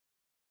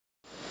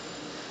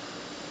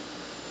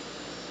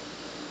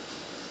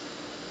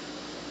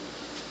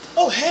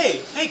Oh,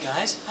 hey! Hey,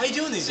 guys. How you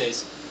doing these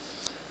days?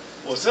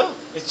 What's up?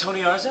 It's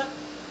Tony Arza,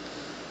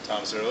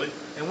 Thomas Early.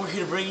 and we're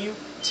here to bring you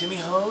Timmy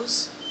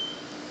Ho's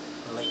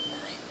Late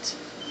Night.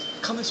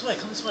 Come this way,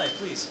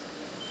 please.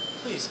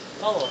 Please,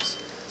 follow us.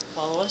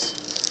 Follow us.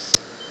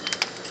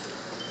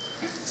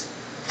 No.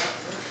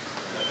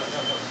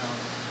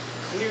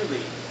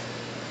 Clearly,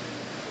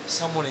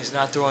 someone is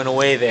not throwing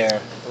away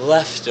their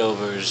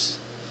leftovers.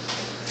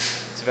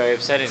 It's very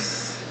upsetting.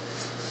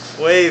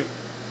 Wave.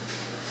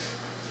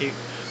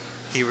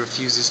 He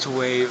refuses to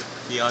wave.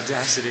 The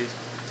audacity.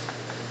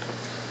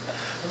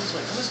 Come this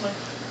way, come this way,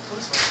 come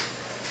this way.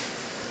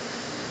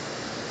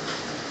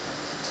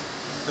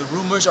 The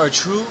rumors are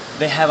true.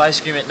 They have ice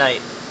cream at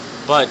night,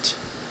 but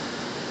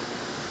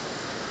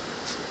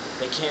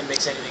they can't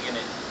mix anything in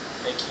it.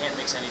 They can't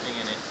mix anything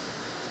in it.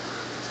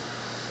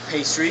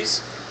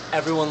 Pastries.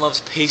 Everyone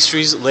loves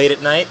pastries late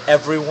at night.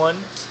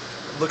 Everyone.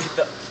 Look at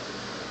the...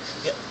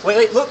 Yeah,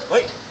 wait, look,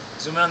 wait.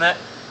 Zoom in on that.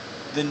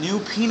 The new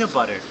peanut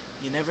butter.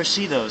 You never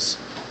see those.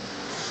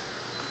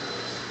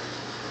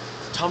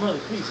 Tom Early,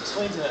 please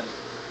explain to them.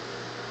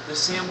 The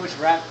sandwich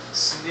wrap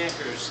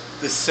snackers.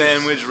 The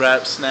sandwich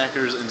wrap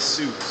snackers and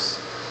soups.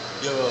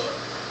 You have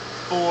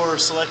 4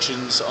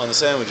 selections on the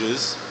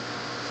sandwiches,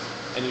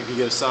 and you can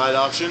get a side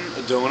option: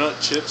 a donut,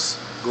 chips,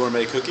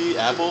 gourmet cookie,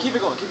 apple. Keep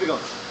it going, keep it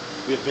going.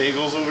 We have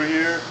bagels over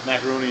here,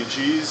 macaroni and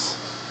cheese,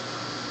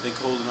 then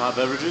cold and hot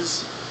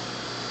beverages,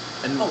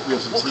 and we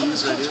have some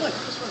teas right here.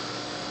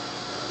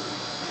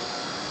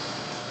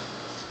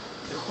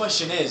 The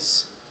question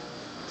is,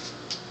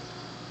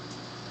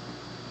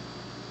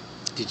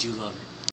 did you love it?